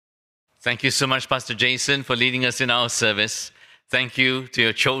Thank you so much, Pastor Jason, for leading us in our service. Thank you to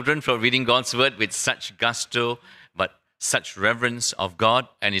your children for reading God's word with such gusto, but such reverence of God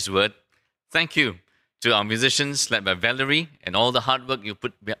and His word. Thank you to our musicians, led by Valerie, and all the hard work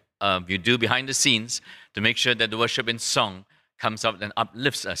you do behind the scenes to make sure that the worship in song comes out and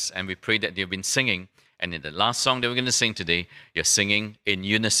uplifts us. And we pray that you've been singing. And in the last song that we're going to sing today, you're singing in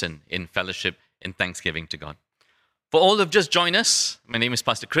unison, in fellowship, in thanksgiving to God. For all who've just joined us, my name is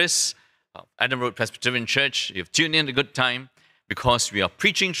Pastor Chris, Adam Road Presbyterian Church. You've tuned in a good time because we are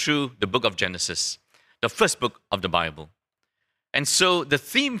preaching through the book of Genesis, the first book of the Bible. And so the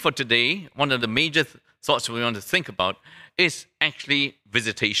theme for today, one of the major thoughts we want to think about, is actually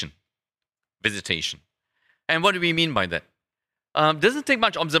visitation. Visitation. And what do we mean by that? Doesn't take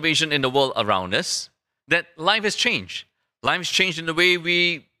much observation in the world around us that life has changed. Life has changed in the way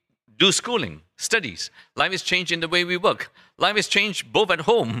we do schooling, studies. Life has changed in the way we work. Life has changed both at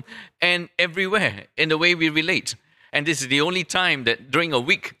home and everywhere in the way we relate. And this is the only time that during a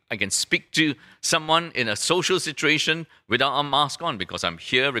week I can speak to someone in a social situation without a mask on, because I'm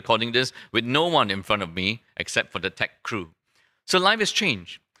here recording this with no one in front of me except for the tech crew. So life has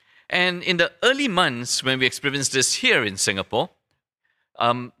changed. And in the early months when we experienced this here in Singapore,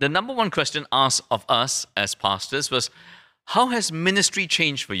 the number one question asked of us as pastors was, how has ministry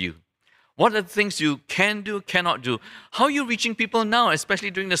changed for you? What are the things you can do, cannot do? How are you reaching people now,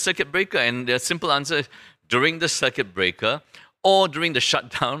 especially during the circuit breaker? And the simple answer is during the circuit breaker, or during the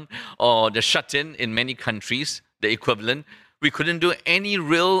shutdown, or the shut-in in many countries, the equivalent, we couldn't do any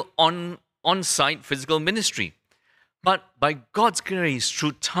real on-site physical ministry. But by God's grace,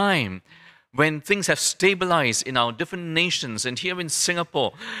 through time, when things have stabilized in our different nations, and here in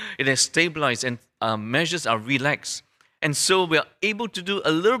Singapore, it has stabilized and measures are relaxed. And so we are able to do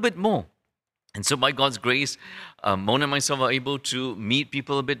a little bit more. And so by God's grace, Mona and myself are able to meet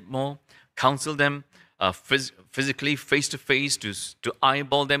people a bit more, counsel them physically, face-to-face, to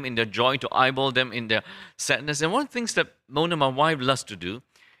eyeball them in their joy, to eyeball them in their sadness. And one of the things that Mona, my wife, loves to do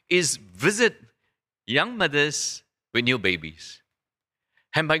is visit young mothers with new babies.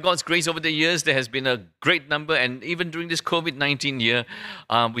 And by God's grace, over the years, there has been a great number. And even during this COVID-19 year,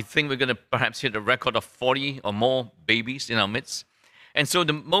 we think we're going to perhaps hit a record of 40 or more babies in our midst. And so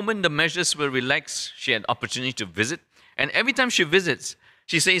the moment the measures were relaxed, she had opportunity to visit. And every time she visits,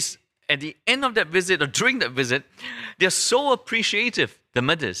 she says, at the end of that visit or during that visit, they're so appreciative, the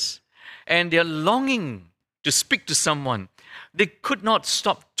mothers. And they're longing to speak to someone. They could not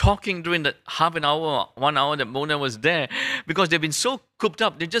stop talking during that half an hour, 1 hour that Mona was there, because they've been so cooped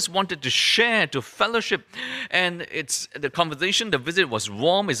up. They just wanted to share, to fellowship. And it's the conversation, the visit was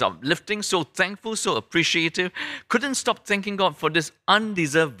warm, it's uplifting, so thankful, so appreciative. Couldn't stop thanking God for this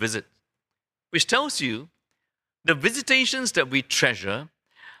undeserved visit. Which tells you the visitations that we treasure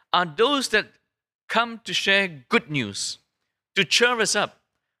are those that come to share good news, to cheer us up,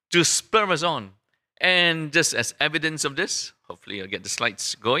 to spur us on. And just as evidence of this, hopefully I'll get the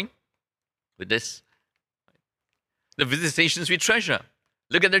slides going with this. The visitations we treasure.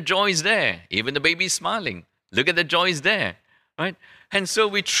 Look at the joys there. Even the baby's smiling. Look at the joys there. Right? And so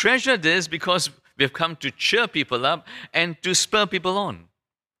we treasure this because we've come to cheer people up and to spur people on.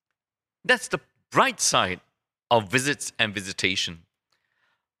 That's the bright side of visits and visitation.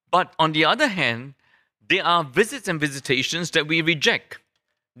 But on the other hand, there are visits and visitations that we reject,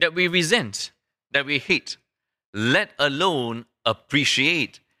 that we resent, that we hate, let alone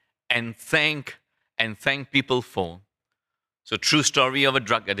appreciate and thank people for. So, true story of a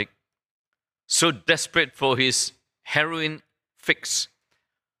drug addict, so desperate for his heroin fix,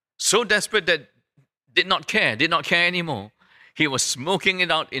 so desperate that did not care anymore. He was smoking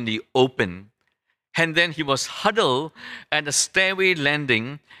it out in the open, and then he was huddled at a stairway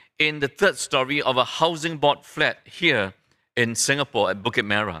landing in the third story of a housing board flat here in Singapore at Bukit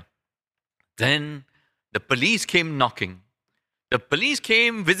Merah. Then the police came knocking. The police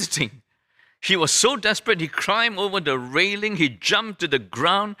came visiting. He was so desperate, he climbed over the railing, he jumped to the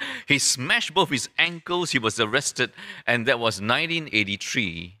ground, he smashed both his ankles, he was arrested, and that was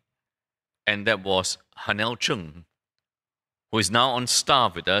 1983. And that was Hanel Chung, who is now on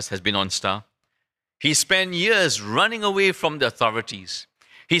staff with us, has been on staff. He spent years running away from the authorities.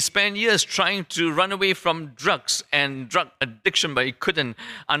 He spent years trying to run away from drugs and drug addiction, but he couldn't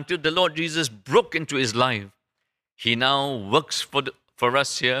until the Lord Jesus broke into his life. He now works for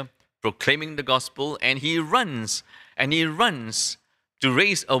us here, proclaiming the gospel, and he runs to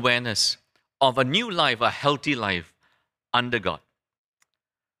raise awareness of a new life, a healthy life under God.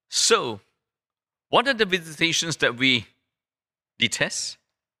 So, what are the visitations that we detest,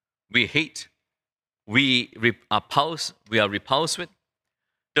 we hate, we are repulsed with?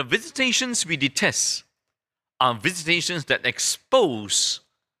 The visitations we detest are visitations that expose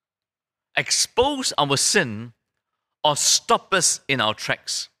our sin or stop us in our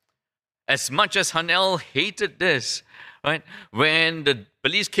tracks. As much as Hanel hated this, right? When the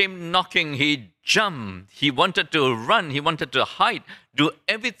police came knocking, he jumped. He wanted to run. He wanted to hide, do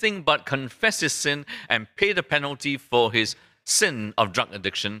everything but confess his sin and pay the penalty for his sin of drug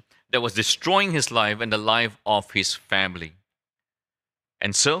addiction that was destroying his life and the life of his family.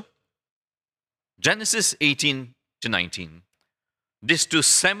 And so, Genesis 18 to 19, these two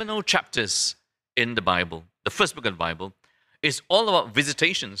seminal chapters in the Bible, the first book of the Bible, is all about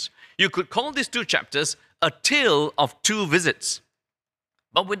visitations. You could call these two chapters a tale of two visits,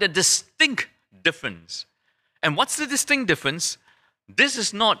 but with a distinct difference. And what's the distinct difference? This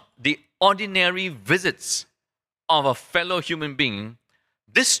is not the ordinary visits of a fellow human being.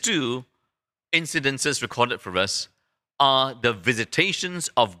 These two incidences recorded for us are the visitations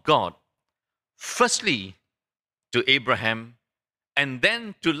of God. Firstly, to Abraham, and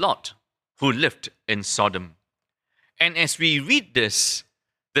then to Lot, who lived in Sodom. And as we read this,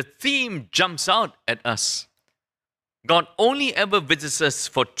 the theme jumps out at us. God only ever visits us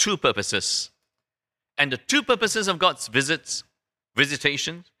for two purposes. And the two purposes of God's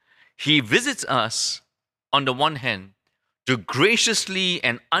visitation, He visits us, on the one hand, to graciously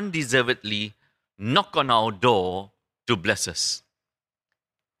and undeservedly knock on our door to bless us.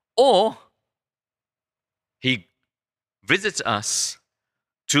 Or He visits us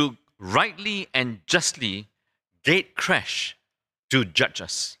to rightly and justly gate crash to judge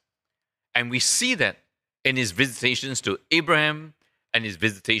us. And we see that in His visitations to Abraham and His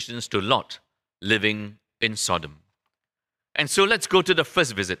visitations to Lot living in Sodom. And so let's go to the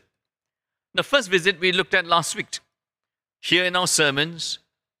first visit. The first visit we looked at last week. Here in our sermons,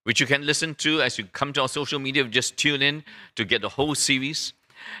 which you can listen to as you come to our social media, just tune in to get the whole series,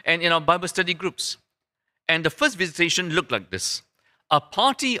 and in our Bible study groups. And the first visitation looked like this. A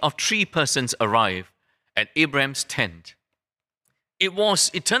party of 3 persons arrived at Abraham's tent.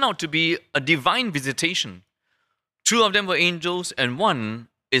 It turned out to be a divine visitation. 2 of them were angels and 1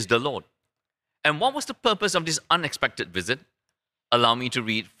 is the Lord. And what was the purpose of this unexpected visit? Allow me to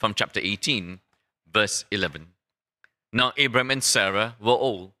read from chapter 18, verse 11. Now Abraham and Sarah were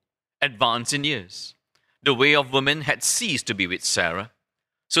old, advanced in years. The way of women had ceased to be with Sarah.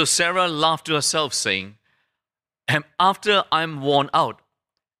 So Sarah laughed to herself, saying, after I'm worn out,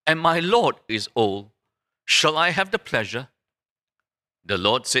 and my Lord is old, shall I have the pleasure? The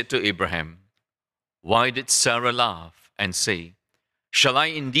Lord said to Abraham, why did Sarah laugh and say, shall I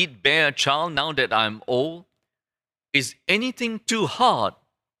indeed bear a child now that I am old? Is anything too hard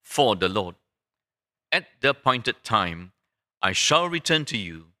for the Lord? At the appointed time, I shall return to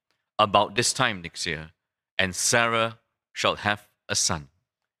you about this time next year, and Sarah shall have a son.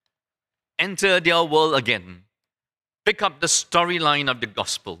 Enter their world again. Pick up the storyline of the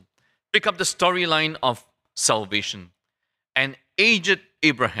gospel. Pick up the storyline of salvation. An aged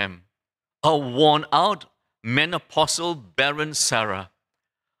Abraham, a worn-out, menopausal, barren Sarah.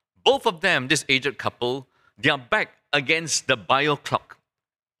 Both of them, this aged couple, they are back against the bio clock,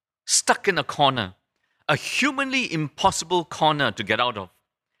 stuck in a corner, a humanly impossible corner to get out of.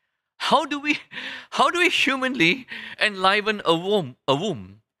 How do we humanly enliven a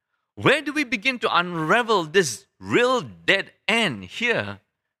womb? Where do we begin to unravel this real dead end here?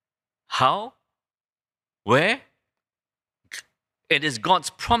 How? Where? It is God's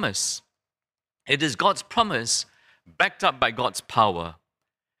promise. It is God's promise backed up by God's power.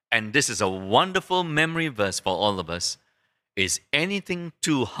 And this is a wonderful memory verse for all of us. Is anything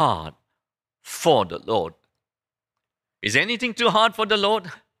too hard for the Lord? Is anything too hard for the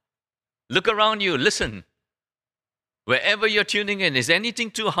Lord? Look around you, listen. Wherever you're tuning in, is anything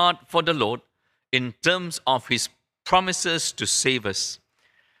too hard for the Lord in terms of His promises to save us?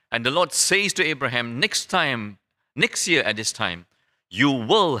 And the Lord says to Abraham, next year at this time, you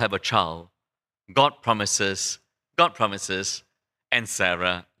will have a child. God promises, and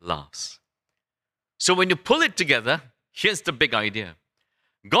Sarah laughs. So when you pull it together, here's the big idea.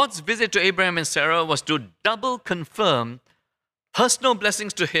 God's visit to Abraham and Sarah was to double confirm personal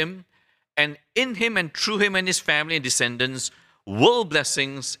blessings to him, and in him and through him and his family and descendants, world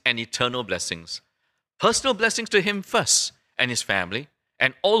blessings and eternal blessings. Personal blessings to him first and his family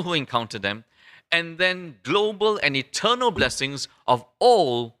and all who encounter them, and then global and eternal blessings of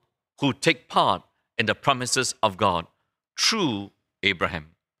all who take part in the promises of God through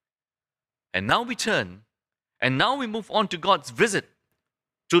Abraham. And now we turn, and now we move on to God's visit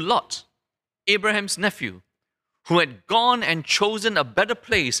to Lot, Abraham's nephew, who had gone and chosen a better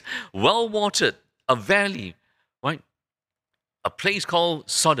place, well-watered, a valley, right? a place called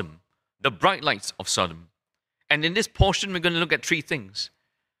Sodom, the bright lights of Sodom. And in this portion, we're going to look at three things.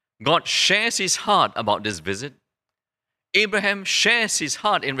 God shares his heart about this visit. Abraham shares his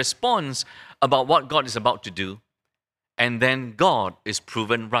heart in response about what God is about to do. And then God is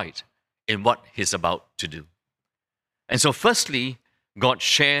proven right in what he's about to do. And so firstly, God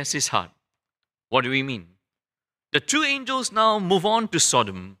shares his heart. What do we mean? The two angels now move on to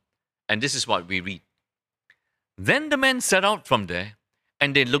Sodom, and this is what we read. Then the men set out from there,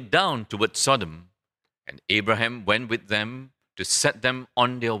 and they looked down toward Sodom, and Abraham went with them to set them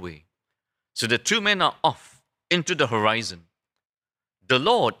on their way. So the two men are off into the horizon. The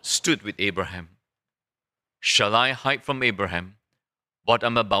Lord stood with Abraham. Shall I hide from Abraham what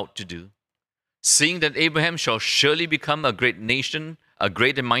I'm about to do? Seeing that Abraham shall surely become a great nation, a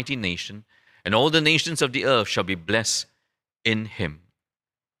great and mighty nation, and all the nations of the earth shall be blessed in him.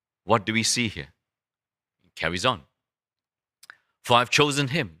 What do we see here? He carries on. For I've chosen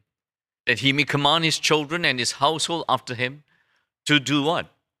him, that he may command his children and his household after him to do what?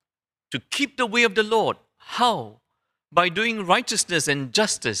 To keep the way of the Lord. How? By doing righteousness and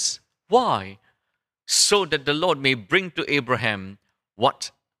justice. Why? So that the Lord may bring to Abraham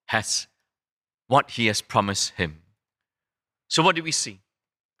what he has promised him. So what do we see?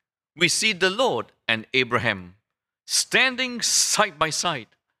 We see the Lord and Abraham standing side by side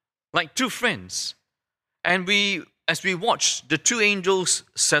like two friends. And as we watch, the two angels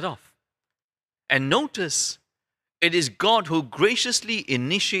set off. And notice, it is God who graciously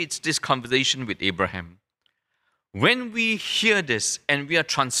initiates this conversation with Abraham. When we hear this and we are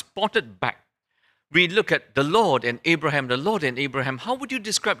transported back, we look at the Lord and Abraham, the Lord and Abraham. How would you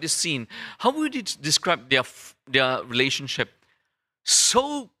describe this scene? How would you describe their relationship?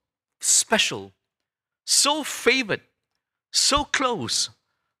 So special, so favored, so close,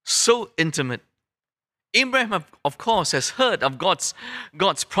 so intimate. Abraham, of course, has heard of God's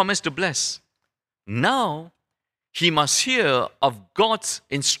promise to bless. Now, he must hear of God's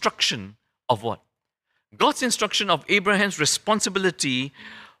instruction of what? God's instruction of Abraham's responsibility,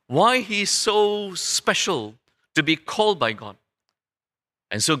 why he is so special to be called by God.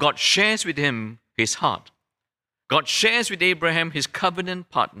 And so God shares with him his heart. God shares with Abraham his covenant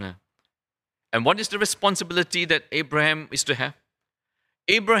partner. And what is the responsibility that Abraham is to have?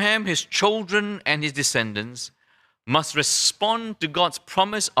 Abraham, his children, and his descendants must respond to God's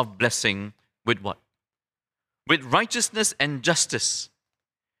promise of blessing with what? With righteousness and justice,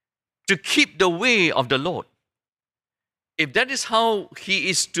 to keep the way of the Lord. If that is how he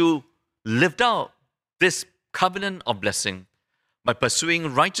is to live out this covenant of blessing, by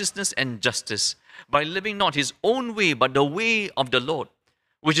pursuing righteousness and justice, by living not his own way, but the way of the Lord,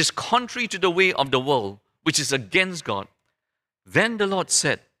 which is contrary to the way of the world, which is against God, then the Lord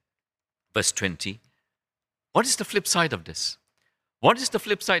said, verse 20, what is the flip side of this? What is the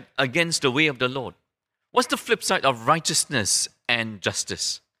flip side against the way of the Lord? What's the flip side of righteousness and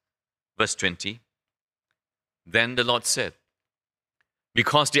justice? Verse 20, then the Lord said,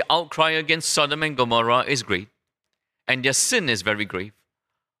 because the outcry against Sodom and Gomorrah is great, and their sin is very grave,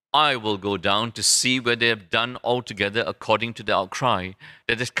 I will go down to see whether they have done altogether according to the outcry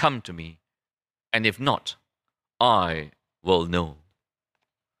that has come to me. And if not, I will know.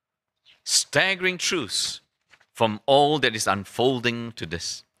 Staggering truths from all that is unfolding to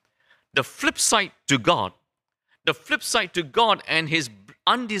this. The flip side to God and his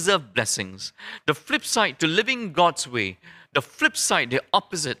undeserved blessings, the flip side to living God's way, the flip side, the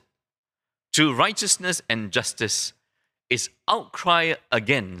opposite to righteousness and justice is outcry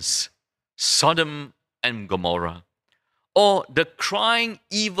against Sodom and Gomorrah, or the crying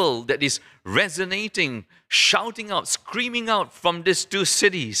evil that is resonating, shouting out, screaming out from these two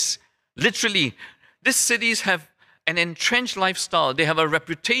cities. Literally, these cities have an entrenched lifestyle. They have a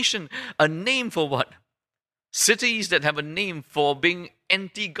reputation, a name for what? Cities that have a name for being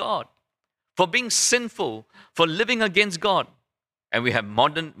anti-God, for being sinful, for living against God. And we have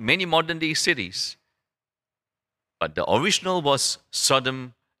many modern day cities. But the original was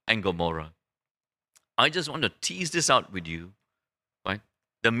Sodom and Gomorrah. I just want to tease this out with you, right?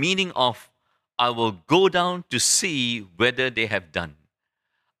 The meaning of, I will go down to see whether they have done.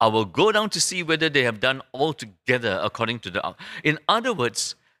 I will go down to see whether they have done altogether according to the... In other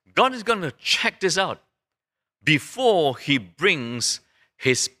words, God is going to check this out before he brings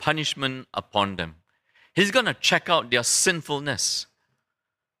his punishment upon them. He's going to check out their sinfulness.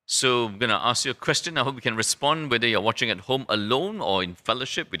 So I'm going to ask you a question. I hope you can respond, whether you're watching at home alone or in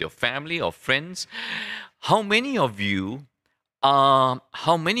fellowship with your family or friends. How many of you are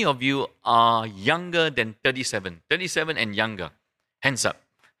younger than 37? 37 and younger. Hands up.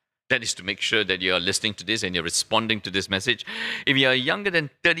 That is to make sure that you are listening to this and you're responding to this message. If you are younger than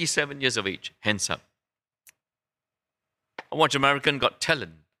 37 years of age, hands up. I watch America Got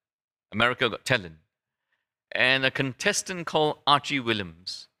Talent. And a contestant called Archie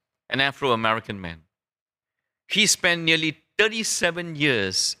Williams, an Afro-American man. He spent nearly 37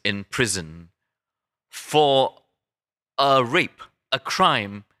 years in prison for a rape, a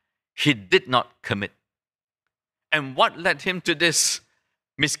crime he did not commit. And what led him to this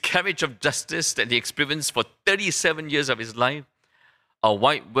miscarriage of justice that he experienced for 37 years of his life? A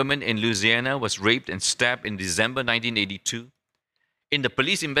white woman in Louisiana was raped and stabbed in December 1982. In the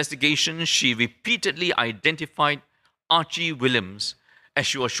police investigation, she repeatedly identified Archie Williams as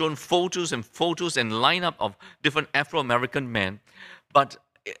she was shown photos and lineup of different Afro-American men. But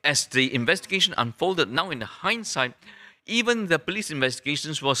as the investigation unfolded, now in hindsight, even the police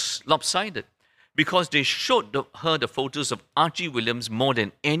investigations was lopsided because they showed her the photos of Archie Williams more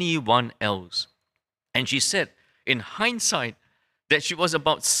than anyone else. And she said, in hindsight, that she was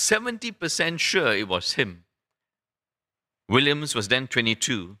about 70% sure it was him. Williams was then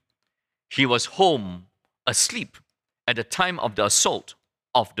 22. He was home, asleep, at the time of the assault,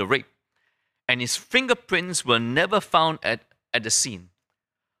 of the rape. And his fingerprints were never found at the scene.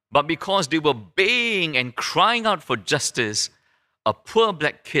 But because they were baying and crying out for justice, a poor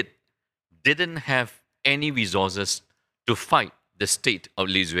black kid didn't have any resources to fight the state of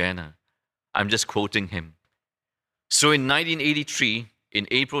Louisiana. I'm just quoting him. So in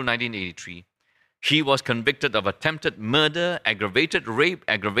April 1983, he was convicted of attempted murder, aggravated rape,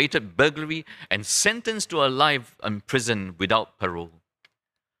 aggravated burglary, and sentenced to a life in prison without parole.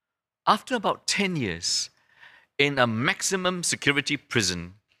 After about 10 years, in a maximum security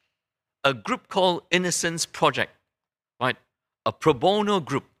prison, a group called Innocence Project, right, a pro bono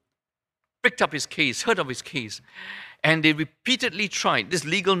group, picked up his case, heard of his case, and they repeatedly tried, this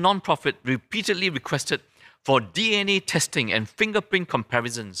legal non-profit repeatedly requested for DNA testing and fingerprint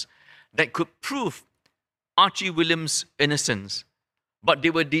comparisons that could prove Archie Williams' innocence. But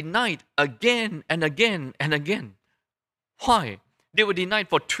they were denied again and again and again. Why? They were denied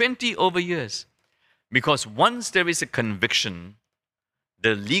for 20 over years. Because once there is a conviction,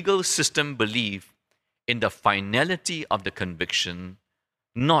 the legal system believes in the finality of the conviction,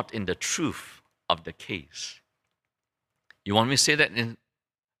 not in the truth of the case. You want me to say that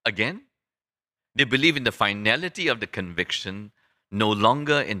again? They believe in the finality of the conviction, no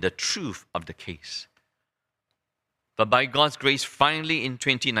longer in the truth of the case. But by God's grace, finally in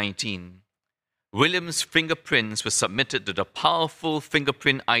 2019, Williams' fingerprints were submitted to the powerful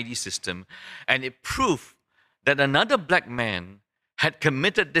fingerprint ID system, and it proved that another black man had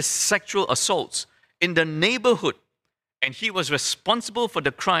committed these sexual assaults in the neighborhood, and he was responsible for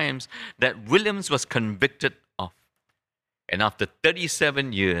the crimes that Williams was convicted of. And after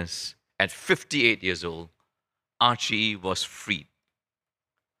 37 years, at 58 years old, Archie was freed.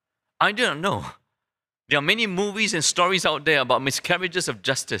 I don't know. There are many movies and stories out there about miscarriages of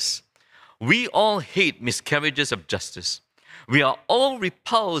justice. We all hate miscarriages of justice. We are all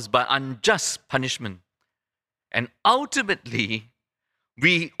repulsed by unjust punishment. And ultimately,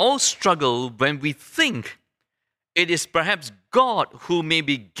 we all struggle when we think it is perhaps God who may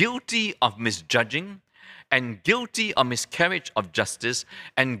be guilty of misjudging and guilty of miscarriage of justice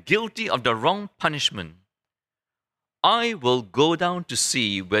and guilty of the wrong punishment. I will go down to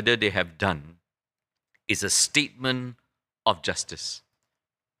see whether they have done is a statement of justice.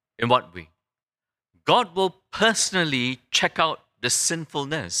 In what way? God will personally check out the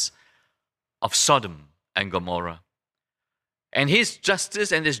sinfulness of Sodom and Gomorrah. And his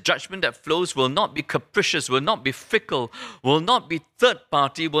justice and his judgment that flows will not be capricious, will not be fickle, will not be third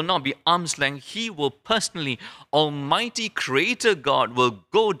party, will not be arm's length. He will personally, Almighty Creator God, will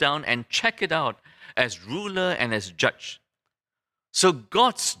go down and check it out as ruler and as judge. So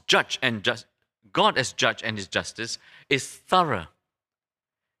God as judge and his justice is thorough.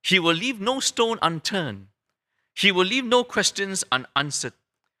 He will leave no stone unturned. He will leave no questions unanswered.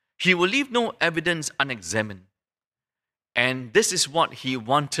 He will leave no evidence unexamined. And this is what he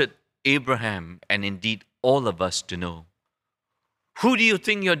wanted Abraham and indeed all of us to know. Who do you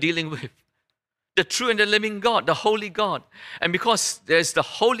think you're dealing with? The true and the living God, the holy God. And because there's the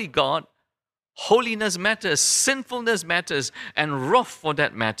holy God, holiness matters, sinfulness matters, and wrath for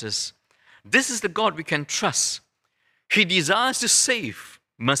that matters. This is the God we can trust. He desires to save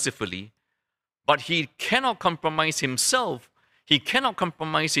mercifully, but he cannot compromise himself. He cannot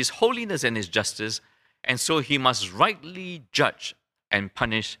compromise his holiness and his justice, and so he must rightly judge and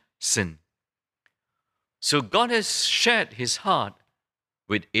punish sin. So God has shared his heart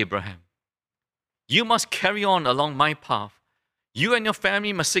with Abraham. You must carry on along my path. You and your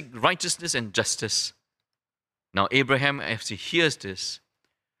family must seek righteousness and justice. Now, Abraham, as he hears this,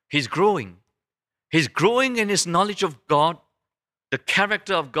 he's growing. He's growing in his knowledge of God, the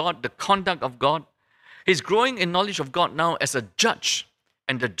character of God, the conduct of God. He's growing in knowledge of God now as a judge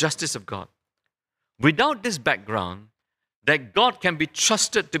and the justice of God. Without this background, that God can be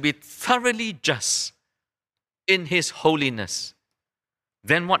trusted to be thoroughly just in his holiness,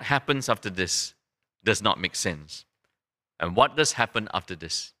 then what happens after this does not make sense. And what does happen after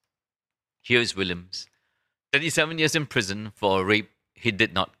this? Here is Williams, 37 years in prison for a rape he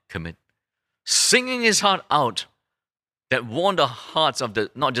did not commit, singing his heart out that won the hearts of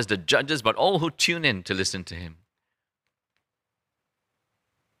not just the judges, but all who tune in to listen to him.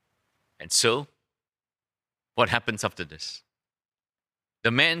 And so, what happens after this?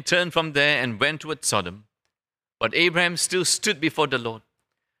 The man turned from there and went towards Sodom, but Abraham still stood before the Lord.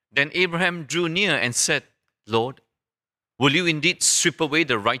 Then Abraham drew near and said, Lord, will you indeed sweep away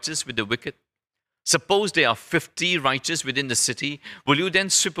the righteous with the wicked? Suppose there are 50 righteous within the city. Will you then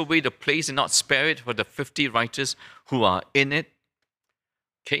sweep away the place and not spare it for the 50 righteous who are in it?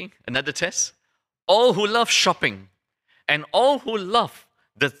 Okay, another test. All who love shopping and all who love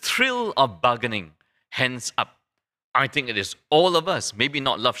the thrill of bargaining, hands up. I think it is all of us, maybe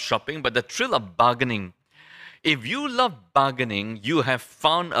not love shopping, but the thrill of bargaining. If you love bargaining, you have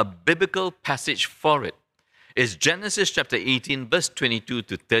found a biblical passage for it. It's Genesis chapter 18, verse 22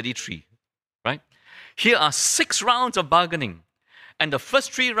 to 33, right? Here are 6 rounds of bargaining. And the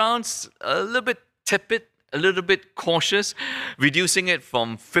first 3 rounds, a little bit tepid, a little bit cautious, reducing it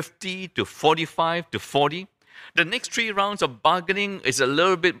from 50 to 45 to 40. The next 3 rounds of bargaining is a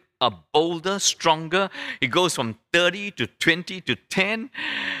little bit bolder, stronger. It goes from 30 to 20 to 10.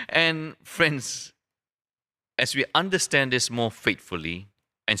 And friends, as we understand this more faithfully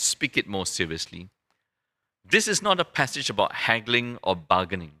and speak it more seriously, this is not a passage about haggling or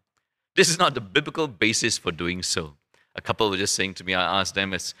bargaining. This is not the biblical basis for doing so. A couple were just saying to me, I asked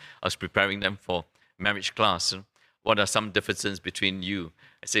them as I was preparing them for marriage class, what are some differences between you?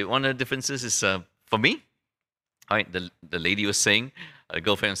 I say, one of the differences is for me, right, the lady was saying, the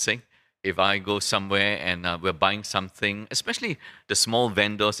girlfriend was saying, if I go somewhere and we're buying something, especially the small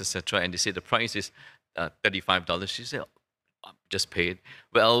vendors, etc., and they say the price is $35, she said, oh, just pay it.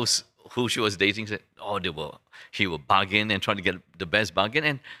 Well, else, who she was dating said, oh, he will bargain and try to get the best bargain.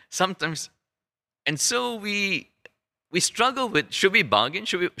 And sometimes, and so we struggle with, should we bargain?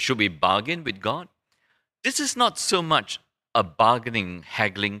 Should we bargain with God? This is not so much a bargaining,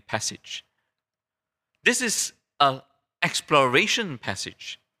 haggling passage. This is an exploration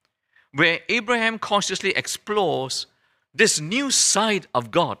passage where Abraham cautiously explores this new side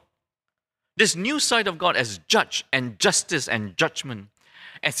of God. This new side of God as judge and justice and judgment.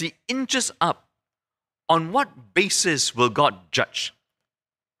 As he inches up, on what basis will God judge?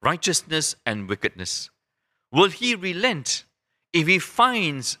 Righteousness and wickedness. Will he relent if he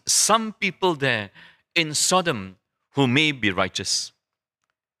finds some people there in Sodom who may be righteous?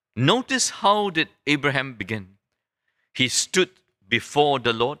 Notice how did Abraham begin? He stood before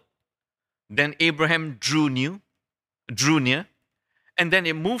the Lord. Then Abraham drew near, and then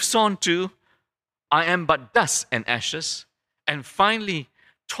it moves on to, I am but dust and ashes. And finally,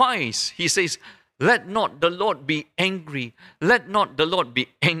 twice he says, let not the Lord be angry. Let not the Lord be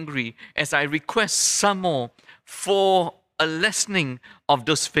angry, as I request some more for a lessening of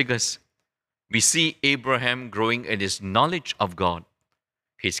those figures. We see Abraham growing in his knowledge of God,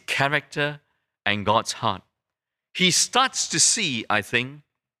 his character, and God's heart. He starts to see, I think,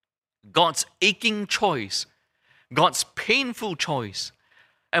 God's aching choice, God's painful choice.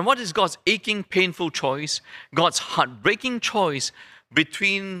 And what is God's aching, painful choice? God's heartbreaking choice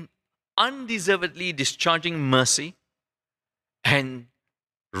between undeservedly discharging mercy and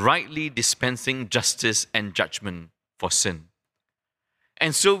rightly dispensing justice and judgment for sin.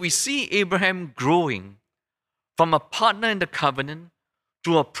 And so we see Abraham growing from a partner in the covenant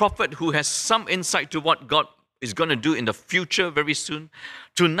to a prophet who has some insight to what God is going to do in the future very soon,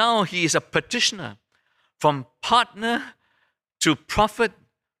 to now he is a petitioner. From partner to prophet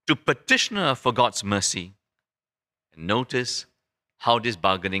to petitioner for God's mercy. And notice how this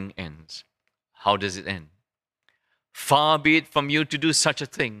bargaining ends. How does it end? Far be it from you to do such a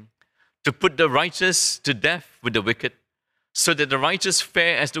thing, to put the righteous to death with the wicked, so that the righteous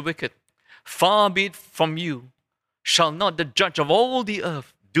fare as the wicked. Far be it from you. Shall not the judge of all the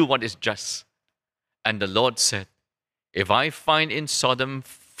earth do what is just? And the Lord said, if I find in Sodom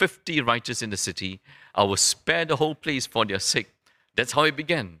 50 righteous in the city, I will spare the whole place for their sake. That's how it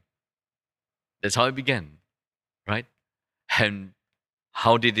began. That's how it began, right? And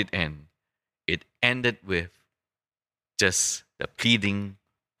how did it end? It ended with just the pleading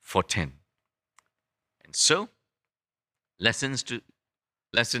for 10. And so, lessons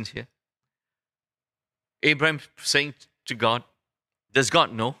here. Abraham saying to God, does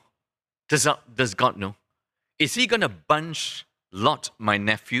God know? Does God know? Is he going to bunch Lot, my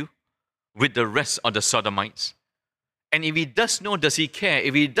nephew, with the rest of the Sodomites? And if he does know, does he care?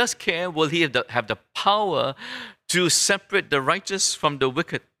 If he does care, will he have the power to separate the righteous from the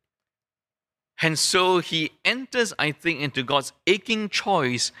wicked? And so he enters, I think, into God's aching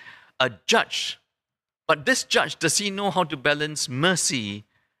choice, a judge. But this judge, does he know how to balance mercy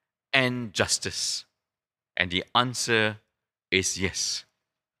and justice? And the answer is yes.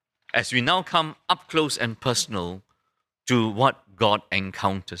 As we now come up close and personal to what God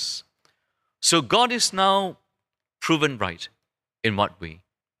encounters. So God is now proven right. In what way?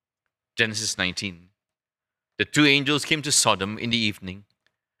 Genesis 19. The two angels came to Sodom in the evening,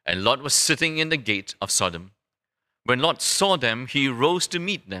 and Lot was sitting in the gate of Sodom. When Lot saw them, he rose to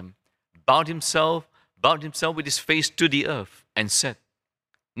meet them, bowed himself with his face to the earth, and said,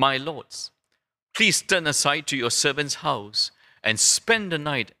 My lords, please turn aside to your servant's house and spend the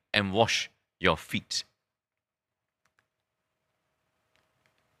night and wash your feet.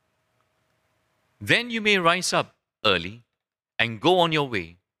 Then you may rise up early and go on your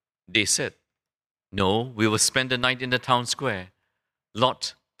way. They said, No, we will spend the night in the town square.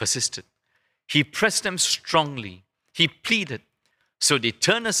 Lot persisted. He pressed them strongly. He pleaded. So they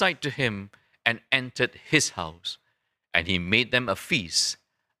turned aside to him and entered his house. And he made them a feast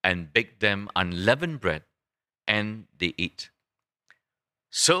and baked them unleavened bread, and they ate.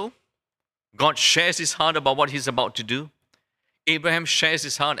 So God shares his heart about what he's about to do. Abraham shares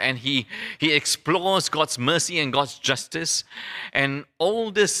his heart, and he explores God's mercy and God's justice. And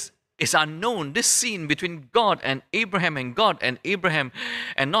all this is unknown. This scene between God and Abraham,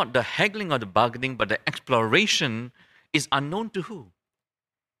 and not the haggling or the bargaining, but the exploration is unknown to who?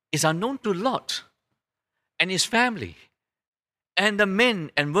 Is unknown to Lot and his family and the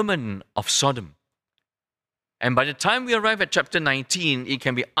men and women of Sodom. And by the time we arrive at chapter 19, it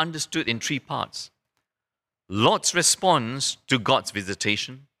can be understood in three parts. Lot's response to God's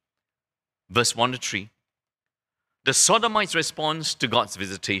visitation, verse 1 to 3. The Sodomites' response to God's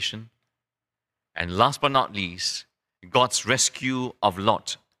visitation. And last but not least, God's rescue of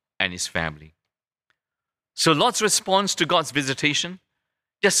Lot and his family. So Lot's response to God's visitation,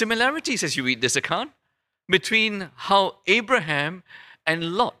 there are similarities as you read this account between how Abraham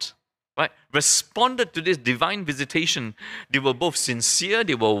and Lot responded to this divine visitation. They were both sincere,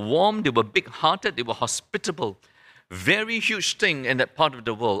 they were warm, they were big-hearted, they were hospitable. Very huge thing in that part of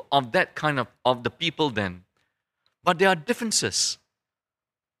the world, of that kind of the people then. But there are differences.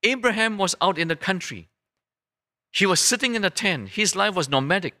 Abraham was out in the country. He was sitting in a tent. His life was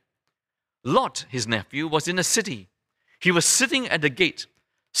nomadic. Lot, his nephew, was in a city. He was sitting at the gate,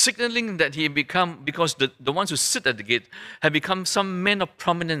 signaling that he had become, because the ones who sit at the gate had become some men of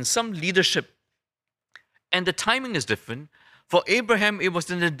prominence, some leadership. And the timing is different. For Abraham, it was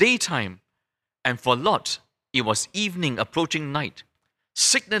in the daytime. And for Lot, it was evening, approaching night,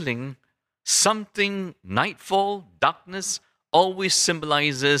 signaling something. Nightfall, darkness, always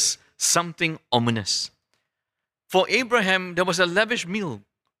symbolizes something ominous. For Abraham, there was a lavish meal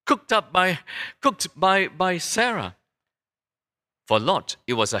cooked by Sarah. For Lot,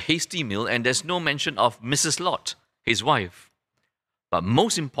 it was a hasty meal, and there's no mention of Mrs. Lot, his wife. But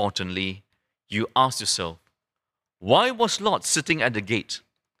most importantly, you ask yourself, why was Lot sitting at the gate?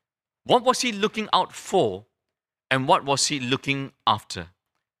 What was he looking out for? And what was he looking after?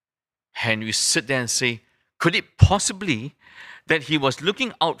 And we sit there and say, could it possibly that he was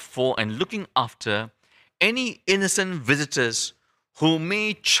looking out for and looking after any innocent visitors who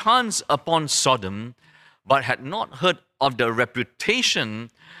may chance upon Sodom but had not heard of the reputation,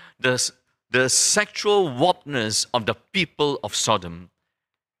 the sexual warpedness of the people of Sodom?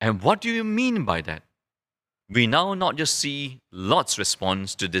 And what do you mean by that? We now not just see Lot's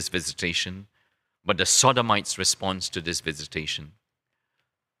response to this visitation, but the Sodomites' response to this visitation.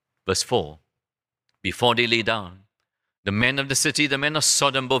 Verse 4, before they lay down, the men of the city, the men of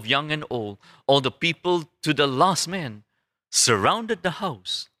Sodom, both young and old, all the people to the last man, surrounded the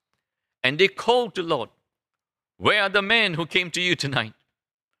house. And they called to Lot, where are the men who came to you tonight?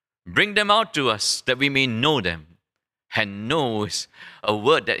 Bring them out to us that we may know them. And know is a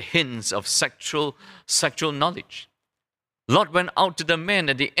word that hints of sexual knowledge. Lot went out to the men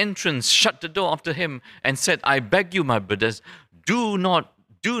at the entrance, shut the door after him, and said, I beg you, my brothers, do not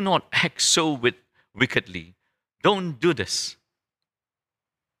act so wickedly. Don't do this.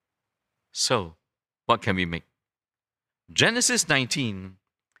 So, what can we make? Genesis 19,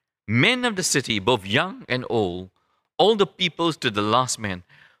 men of the city, both young and old, all the peoples to the last man.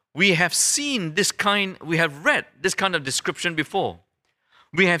 We have read this kind of description before.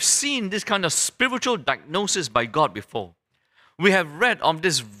 We have seen this kind of spiritual diagnosis by God before. We have read of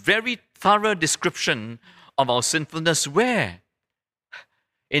this very thorough description of our sinfulness. Where?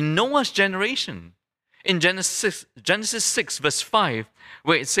 In Noah's generation. In Genesis 6 verse 5,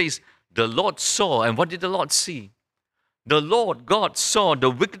 where it says, the Lord saw, and what did the Lord see? The Lord God saw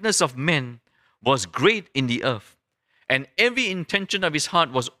the wickedness of men was great in the earth, and every intention of his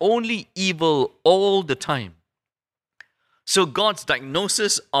heart was only evil all the time. So God's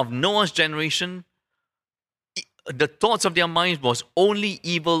diagnosis of Noah's generation, the thoughts of their minds was only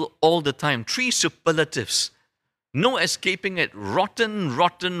evil all the time. 3 superlatives. No escaping it. Rotten,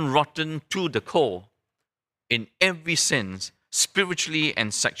 rotten, rotten to the core. In every sense, spiritually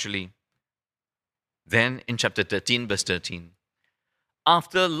and sexually. Then in chapter 13, verse 13,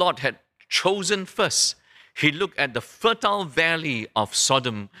 after Lot had chosen first, he looked at the fertile valley of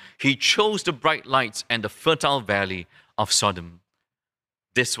Sodom. He chose the bright lights and the fertile valley of Sodom.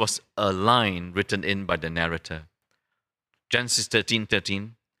 This was a line written in by the narrator. Genesis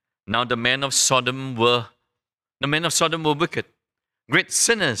 13:13. Now the men of Sodom were wicked, great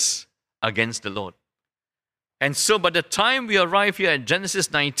sinners against the Lord. And so by the time we arrive here at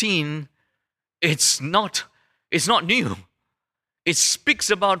Genesis 19, it's not new. It speaks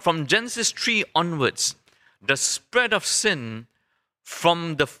about, from Genesis 3 onwards, the spread of sin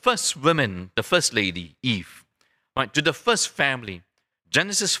from the first woman, the first lady, Eve, right, to the first family.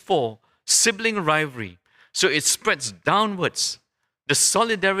 Genesis 4, sibling rivalry. So it spreads downwards. The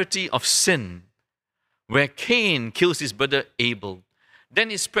solidarity of sin, where Cain kills his brother Abel.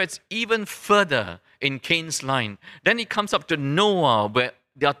 Then it spreads even further in Cain's line. Then it comes up to Noah, where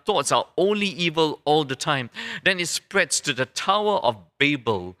their thoughts are only evil all the time. Then it spreads to the Tower of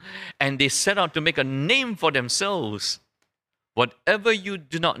Babel, and they set out to make a name for themselves. Whatever you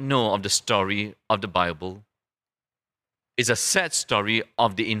do not know of the story of the Bible is a sad story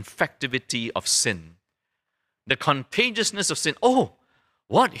of the infectivity of sin, the contagiousness of sin. Oh,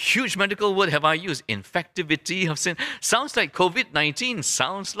 what huge medical word have I used? Infectivity of sin. Sounds like COVID-19.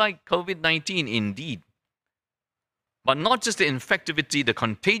 Sounds like COVID-19 indeed. But not just the infectivity, the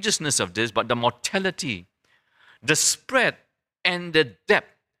contagiousness of this, but the mortality, the spread and the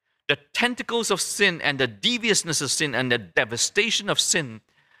depth, the tentacles of sin and the deviousness of sin and the devastation of sin.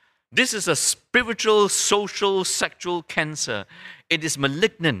 This is a spiritual, social, sexual cancer. It is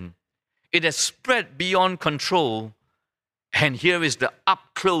malignant. It has spread beyond control. And here is the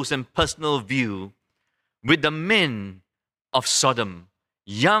up-close and personal view with the men of Sodom,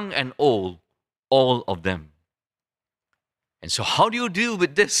 young and old, all of them. And so how do you deal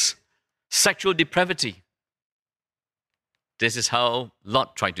with this sexual depravity? This is how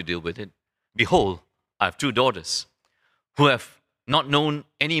Lot tried to deal with it. Behold, I have 2 daughters who have not known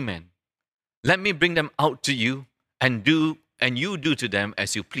any man. Let me bring them out to you, and you do to them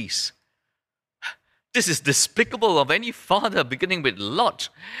as you please. This is despicable of any father, beginning with Lot.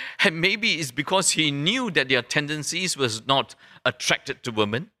 And maybe it's because he knew that their tendencies was not attracted to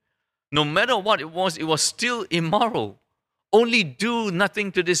women. No matter what it was still immoral. Only do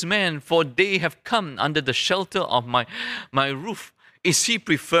nothing to this man, for they have come under the shelter of my roof. Is he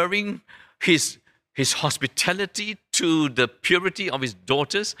preferring his hospitality to the purity of his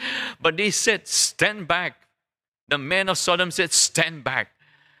daughters? But they said, stand back. The men of Sodom said, stand back.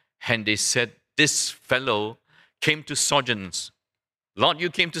 And they said, this fellow came to sojourns. Lord, you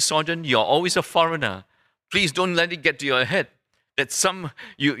came to sojourn. You're always a foreigner. Please don't let it get to your head that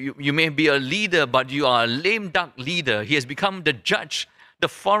you may be a leader, but you are a lame duck leader. He has become the judge. The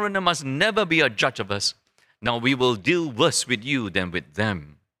foreigner must never be a judge of us. Now we will deal worse with you than with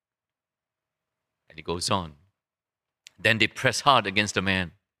them. And he goes on. Then they press hard against the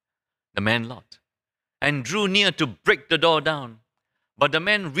man Lot, and drew near to break the door down. But the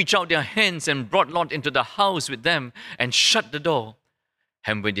men reached out their hands and brought Lot into the house with them and shut the door.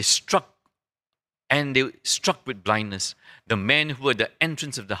 And when they struck with blindness the men who were at the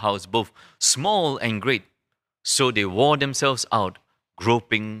entrance of the house, both small and great. So they wore themselves out,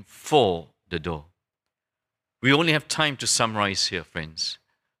 groping for the door. We only have time to summarize here, friends.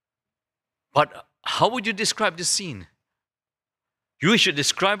 But how would you describe this scene? You should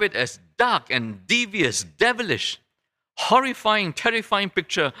describe it as dark and devious, devilish, horrifying, terrifying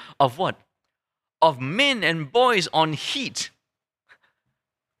picture of what? Of men and boys on heat.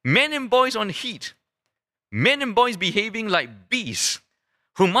 Men and boys on heat. Men and boys behaving like beasts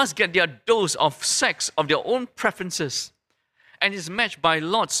who must get their dose of sex of their own preferences, and is matched by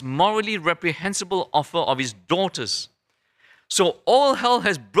Lot's morally reprehensible offer of his daughters. So all hell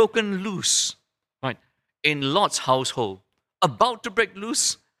has broken loose, right? in Lot's household, about to break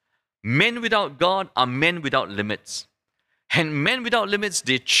loose. Men without God are men without limits. And men without limits,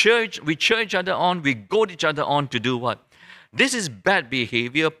 we cheer each other on, we goad each other on to do what? This is bad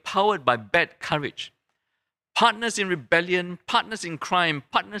behavior powered by bad courage. Partners in rebellion, partners in crime,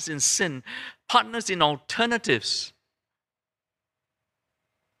 partners in sin, partners in alternatives.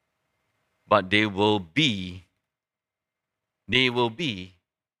 But they will be unilaterally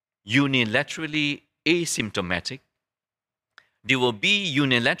asymptomatic. They will be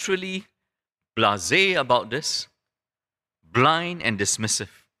unilaterally blasé about this, blind and dismissive.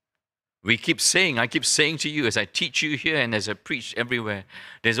 I keep saying to you as I teach you here and as I preach everywhere,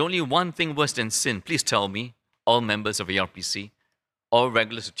 there's only one thing worse than sin. Please tell me, all members of ARPC, all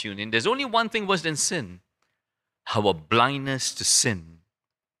regulars who tune in, there's only one thing worse than sin: our blindness to sin.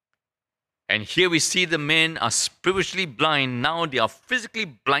 And here we see the men are spiritually blind. Now they are physically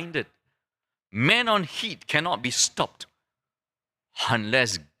blinded. Men on heat cannot be stopped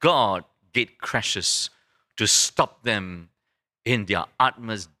unless God gate crashes to stop them in their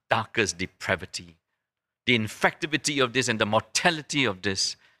utmost, darkest depravity. The infectivity of this and the mortality of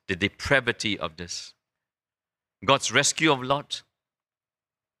this, the depravity of this. God's rescue of Lot.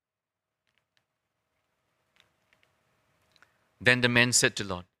 Then the men said to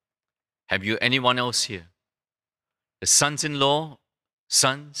Lot, "Have you anyone else here? The sons-in-law,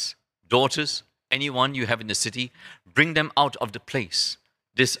 sons, daughters, anyone you have in the city, bring them out of the place.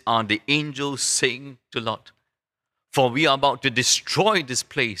 These are the angels saying to Lot, for we are about to destroy this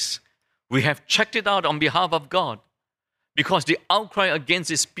place. We have checked it out on behalf of God, because the outcry against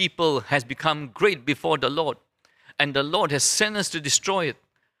his people has become great before the Lord, and the Lord has sent us to destroy it.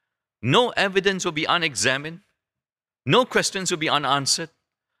 No evidence will be unexamined. No questions will be unanswered.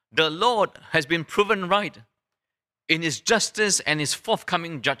 The Lord has been proven right in his justice and his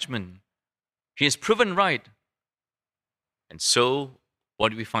forthcoming judgment. He is proven right." And so, what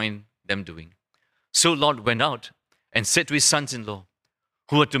do we find them doing? So Lot went out and said to his sons-in-law,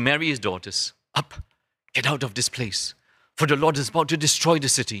 who were to marry his daughters, "Up, get out of this place, for the Lord is about to destroy the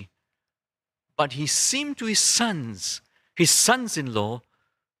city." But he seemed to his sons-in-law,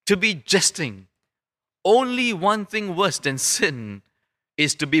 to be jesting. Only one thing worse than sin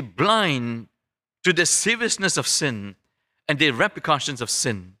is to be blind to the seriousness of sin and the repercussions of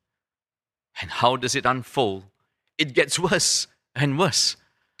sin. And how does it unfold? It gets worse and worse.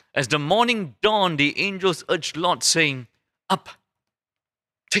 As the morning dawned, the angels urged Lot, saying, "Up,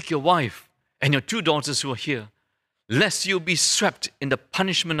 take your wife and your 2 daughters who are here, lest you be swept in the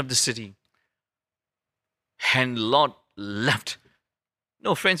punishment of the city." And Lot left.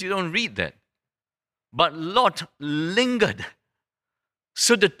 No, friends, you don't read that. But Lot lingered.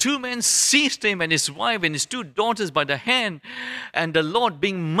 So the 2 men seized him and his wife and his 2 daughters by the hand, and the Lord,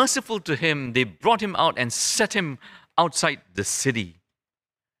 being merciful to him, they brought him out and set him outside the city.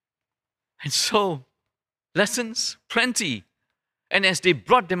 And so, lessons, plenty. And as they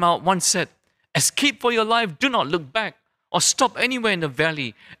brought them out, one said, "Escape for your life, do not look back, or stop anywhere in the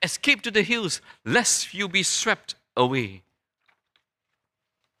valley. Escape to the hills, lest you be swept away."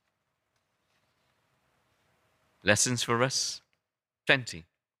 Lessons for us? Plenty.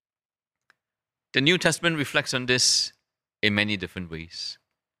 The New Testament reflects on this in many different ways.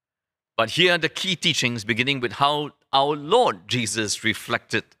 But here are the key teachings, beginning with how our Lord Jesus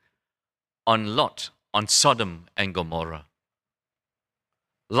reflected on Lot, on Sodom and Gomorrah.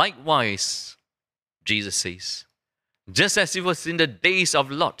 Likewise, Jesus says, just as it was in the days of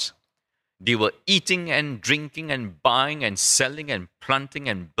Lot, they were eating and drinking and buying and selling and planting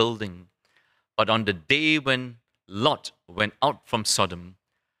and building. But on the day when Lot went out from Sodom,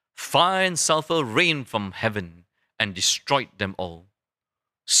 fire and sulfur rained from heaven and destroyed them all.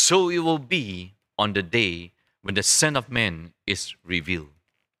 So it will be on the day when the Son of Man is revealed.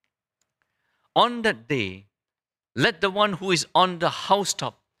 On that day, let the one who is on the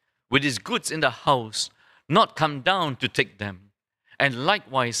housetop with his goods in the house not come down to take them. And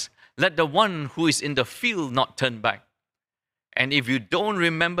likewise, let the one who is in the field not turn back. And if you don't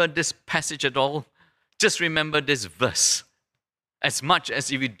remember this passage at all, just remember this verse. As much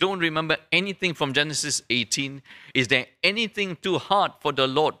as if you don't remember anything from Genesis 18, is there anything too hard for the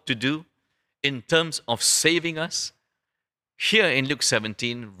Lord to do in terms of saving us? Here in Luke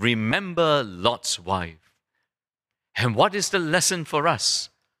 17, remember Lot's wife. And what is the lesson for us?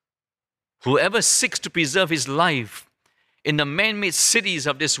 Whoever seeks to preserve his life in the man-made cities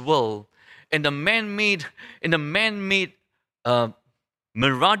of this world, in the man-made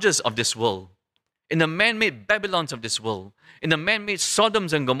mirages of this world, in the man-made Babylons of this world, in the man-made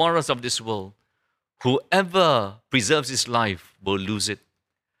Sodoms and Gomorrahs of this world, whoever preserves his life will lose it.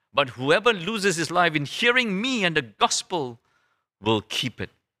 But whoever loses his life in hearing me and the gospel will keep it.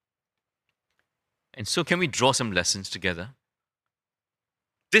 And so can we draw some lessons together?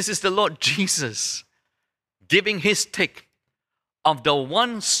 This is the Lord Jesus giving his take of the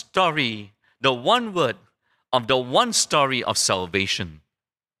one story, the one word of the one story of salvation.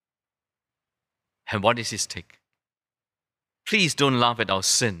 And what is his take? Please don't laugh at our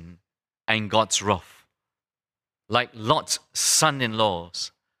sin and God's wrath. Like Lot's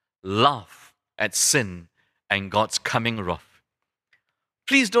son-in-laws laugh at sin and God's coming wrath.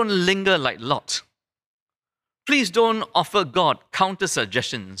 Please don't linger like Lot. Please don't offer God counter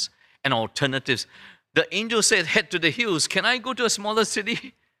suggestions and alternatives. The angel said, head to the hills. Can I go to a smaller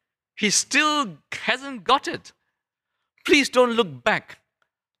city? He still hasn't got it. Please don't look back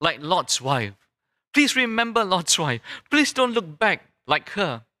like Lot's wife. Please remember Lot's wife. Please don't look back like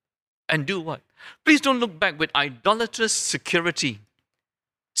her and do what? Please don't look back with idolatrous security.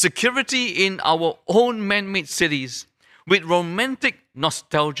 Security in our own man-made cities, with romantic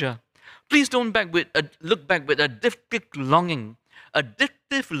nostalgia. Please don't look back with addictive longing.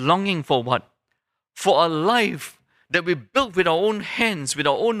 Addictive longing for what? For a life that we built with our own hands, with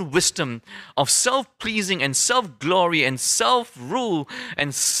our own wisdom of self-pleasing and self-glory and self-rule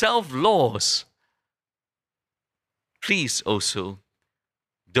and self-laws. Please also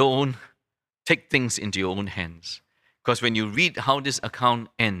don't take things into your own hands. Because when you read how this account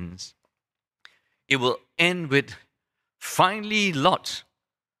ends, it will end with, finally Lot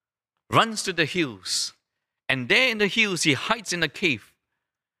runs to the hills, and there in the hills he hides in a cave,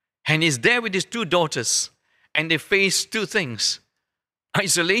 and he's there with his two daughters, and they face two things: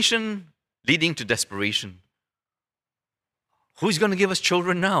 isolation leading to desperation. Who's going to give us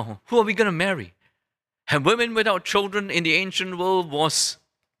children now? Who are we going to marry? And women without children in the ancient world was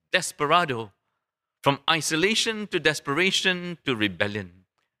desperado, from isolation to desperation to rebellion.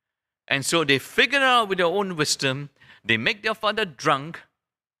 And so they figure out with their own wisdom, they make their father drunk,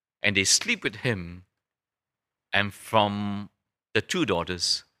 and they sleep with him. And from the two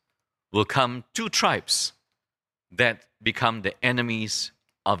daughters will come two tribes that become the enemies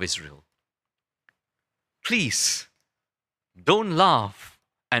of Israel. Please, don't laugh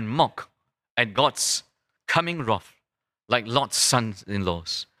and mock at God's coming wrath like Lot's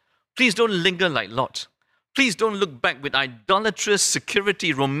sons-in-laws. Please don't linger like Lot. Please don't look back with idolatrous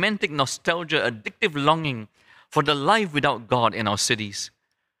security, romantic nostalgia, addictive longing for the life without God in our cities.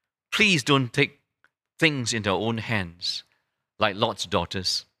 Please don't take things into our own hands like Lot's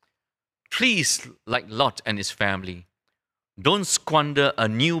daughters. Please, like Lot and his family, don't squander a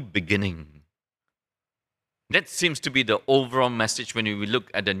new beginning. That seems to be the overall message when we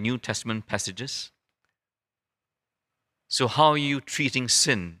look at the New Testament passages. So how are you treating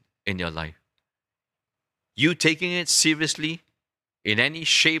sin in your life? You taking it seriously in any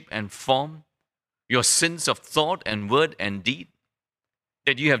shape and form? Your sins of thought and word and deed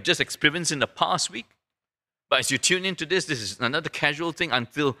that you have just experienced in the past week? But as you tune into this is another casual thing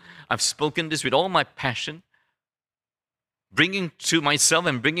until I've spoken this with all my passion, bringing to myself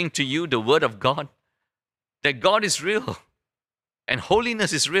and bringing to you the word of God, that God is real, and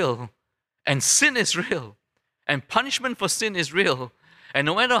holiness is real, and sin is real, and punishment for sin is real. And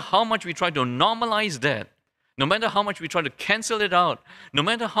no matter how much we try to normalize that, no matter how much we try to cancel it out, no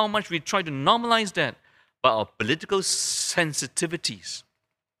matter how much we try to normalize that, by our political sensitivities,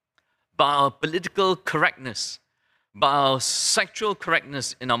 by our political correctness, by our sexual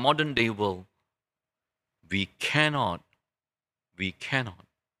correctness in our modern day world, we cannot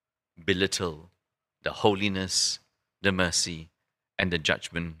belittle the holiness, the mercy, and the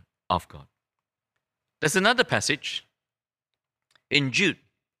judgment of God. There's another passage in Jude.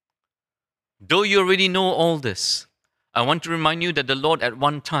 Though you already know all this, I want to remind you that the Lord at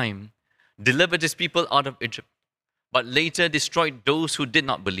one time delivered his people out of Egypt, but later destroyed those who did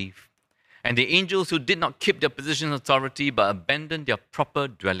not believe, and the angels who did not keep their position of authority but abandoned their proper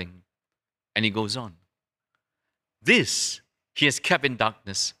dwelling. And he goes on. This he has kept in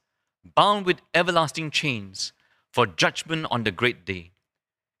darkness, bound with everlasting chains for judgment on the great day.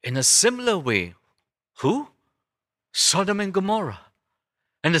 In a similar way, who? Sodom and Gomorrah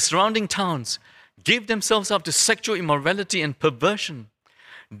and the surrounding towns gave themselves up to sexual immorality and perversion.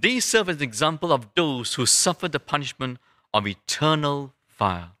 They serve as an example of those who suffered the punishment of eternal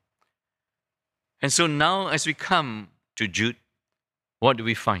fire. And so now as we come to Jude, what do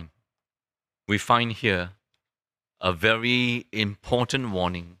we find? We find here a very important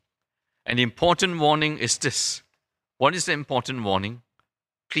warning. An important warning is this. What is the important warning?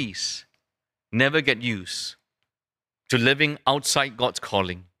 Please, never get used to living outside God's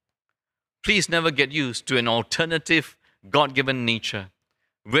calling. Please never get used to an alternative God-given nature.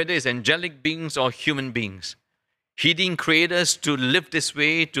 whether it's angelic beings or human beings. He didn't create us to live this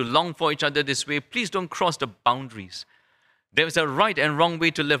way, to long for each other this way. Please don't cross the boundaries. There's a right and wrong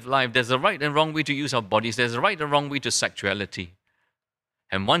way to live life. There's a right and wrong way to use our bodies. There's a right and wrong way to sexuality.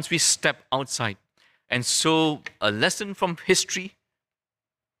 And once we step outside, and so a lesson from history,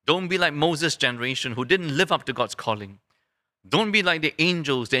 don't be like Moses' generation who didn't live up to God's calling. Don't be like the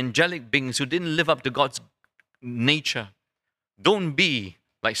angels, the angelic beings who didn't live up to God's nature. Don't be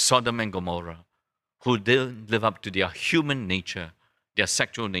like Sodom and Gomorrah, who didn't live up to their human nature, their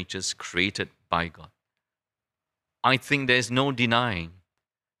sexual natures created by God. I think there's no denying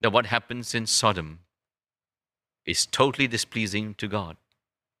that what happens in Sodom is totally displeasing to God.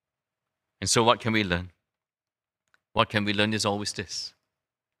 And so what can we learn? What can we learn is always this.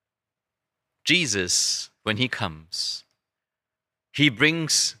 Jesus, when he comes, he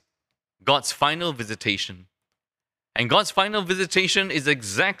brings God's final visitation. And God's final visitation is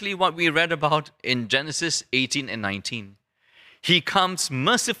exactly what we read about in Genesis 18 and 19. He comes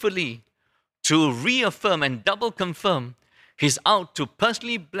mercifully to reaffirm and double confirm he's out to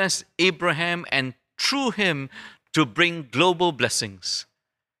personally bless Abraham and through him to bring global blessings.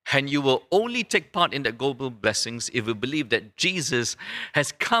 And you will only take part in the global blessings if you believe that Jesus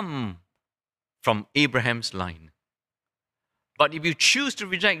has come from Abraham's line. But if you choose to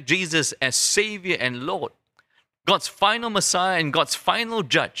reject Jesus as Savior and Lord, God's final Messiah and God's final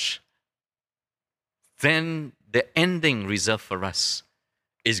judge, then the ending reserved for us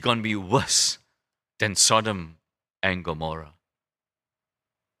is going to be worse than Sodom and Gomorrah.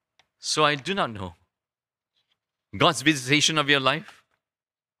 So I do not know. God's visitation of your life,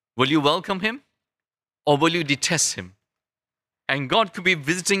 will you welcome him or will you detest him? And God could be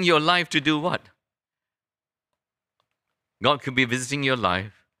visiting your life to do what? God could be visiting your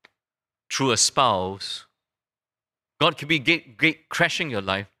life through a spouse. God could be crashing your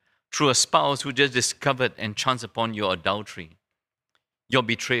life through a spouse who just discovered and chanced upon your adultery, your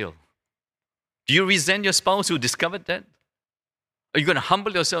betrayal. Do you resent your spouse who discovered that? Are you going to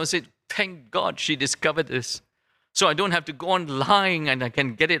humble yourself and say, thank God she discovered this, so I don't have to go on lying and I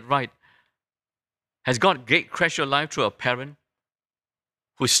can get it right? Has God crashed your life through a parent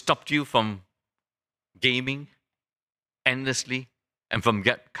who stopped you from gaming endlessly and from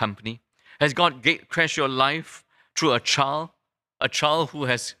get company? Has God crashed your life through a child who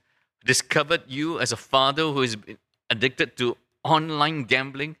has discovered you as a father who is addicted to online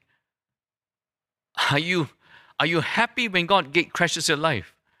gambling? Are you happy when God crashes your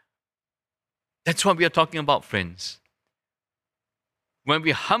life? That's what we are talking about, friends. When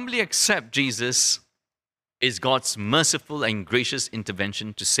we humbly accept Jesus, is God's merciful and gracious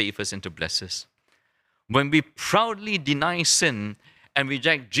intervention to save us and to bless us. When we proudly deny sin and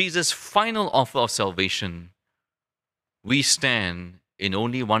reject Jesus' final offer of salvation, we stand in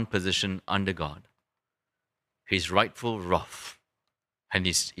only one position under God: his rightful wrath and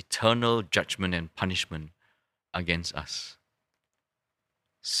his eternal judgment and punishment against us.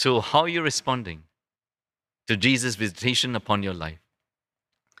 So how are you responding to Jesus' visitation upon your life?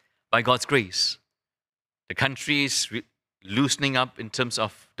 By God's grace, the country is loosening up in terms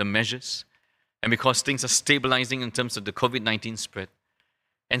of the measures, and because things are stabilizing in terms of the COVID-19 spread.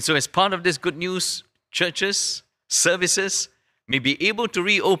 And so as part of this good news, churches, services may be able to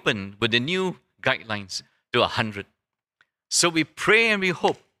reopen with the new guidelines to 100. So we pray and we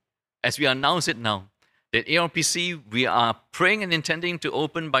hope, as we announce it now, that ARPC, we are praying and intending to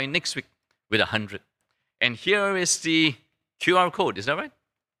open by next week with 100. And here is the QR code, is that right?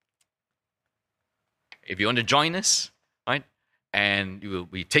 If you want to join us, right, and we will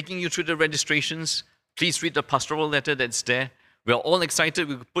be taking you through the registrations, please read the pastoral letter that's there. We are all excited.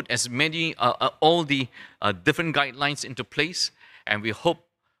 We put as many, all the different guidelines into place, and we hope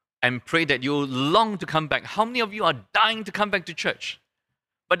and pray that you long to come back. How many of you are dying to come back to church?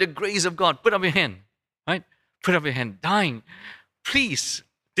 By the grace of God, put up your hand, right? Put up your hand, dying. Please,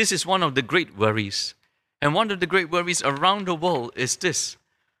 this is one of the great worries. And one of the great worries around the world is this.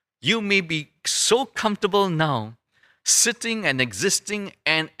 You may be so comfortable now, sitting and existing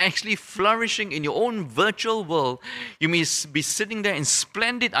and actually flourishing in your own virtual world. You may be sitting there in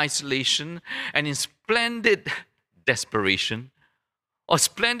splendid isolation and in splendid desperation or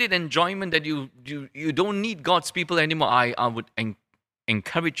splendid enjoyment that you don't need God's people anymore. I would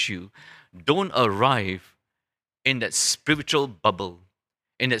encourage you, don't arrive in that spiritual bubble,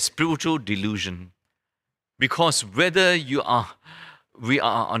 in that spiritual delusion. Because whether we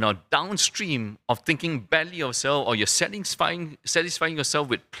are on a downstream of thinking badly of yourself, or you're satisfying yourself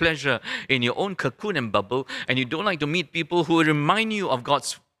with pleasure in your own cocoon and bubble, and you don't like to meet people who remind you of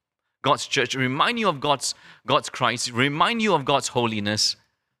God's church, remind you of God's Christ, remind you of God's holiness,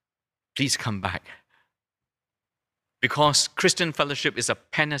 Please come back. Because Christian fellowship is a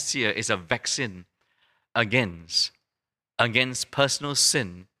panacea, is a vaccine against personal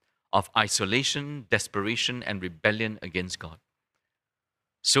sin of isolation, desperation, and rebellion against God.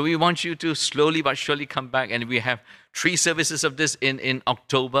 So we want you to slowly but surely come back, and we have 3 services of this in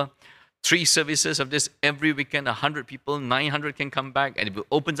October. 3 services of this every weekend, 100 people, 900 can come back, and it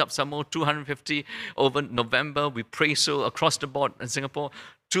opens up some more, 250 over November. We pray so across the board in Singapore.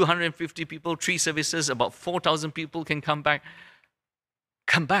 250 people, 3 services, about 4,000 people can come back.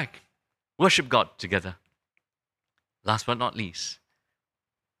 Come back. Worship God together. Last but not least,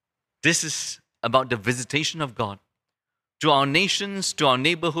 this is about the visitation of God to our nations, to our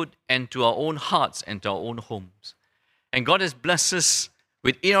neighborhood, and to our own hearts and to our own homes. And God has blessed us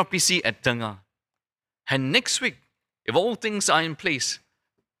with ARPC at Tengah. And next week, if all things are in place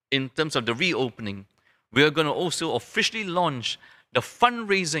in terms of the reopening, we are going to also officially launch the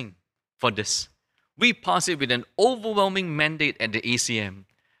fundraising for this. We pass it with an overwhelming mandate at the ACM.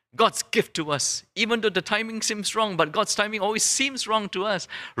 God's gift to us, even though the timing seems wrong, but God's timing always seems wrong to us.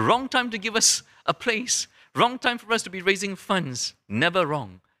 Wrong time to give us a place. Wrong time for us to be raising funds. Never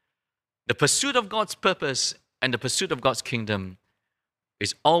wrong. The pursuit of God's purpose and the pursuit of God's kingdom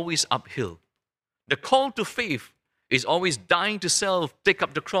is always uphill. The call to faith is always dying to self, take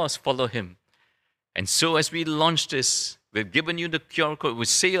up the cross, follow Him. And so as we launch this, we've given you the QR code. We'll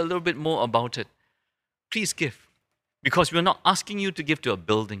say a little bit more about it. Please give. Because we're not asking you to give to a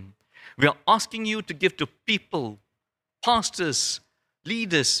building. We are asking you to give to people, pastors,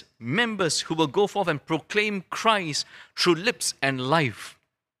 leaders, members who will go forth and proclaim Christ through lips and life,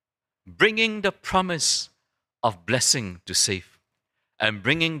 bringing the promise of blessing to save and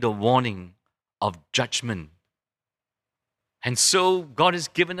bringing the warning of judgment. And so God has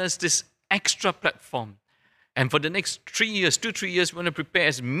given us this extra platform. And for the next 3 years, 2-3 years, we want to prepare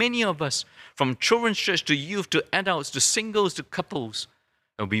as many of us, from children's church to youth to adults to singles to couples,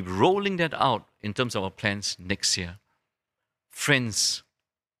 and we'll be rolling that out in terms of our plans next year. Friends,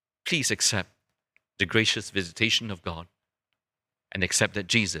 please accept the gracious visitation of God and accept that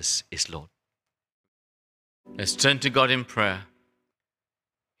Jesus is Lord. Let's turn to God in prayer.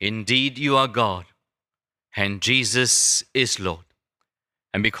 Indeed, you are God, and Jesus is Lord.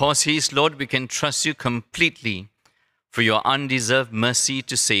 And because He is Lord, we can trust you completely for your undeserved mercy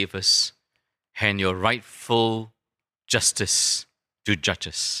to save us and your rightful justice to judge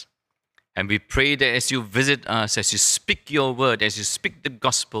us. And we pray that as you visit us, as you speak your word, as you speak the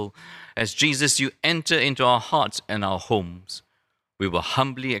gospel, as Jesus, you enter into our hearts and our homes, we will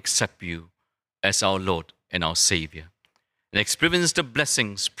humbly accept you as our Lord and our Savior and experience the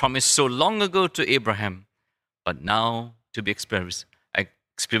blessings promised so long ago to Abraham, but now to be experienced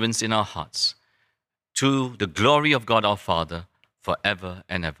in our hearts, to the glory of God our Father, forever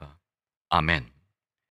and ever. Amen.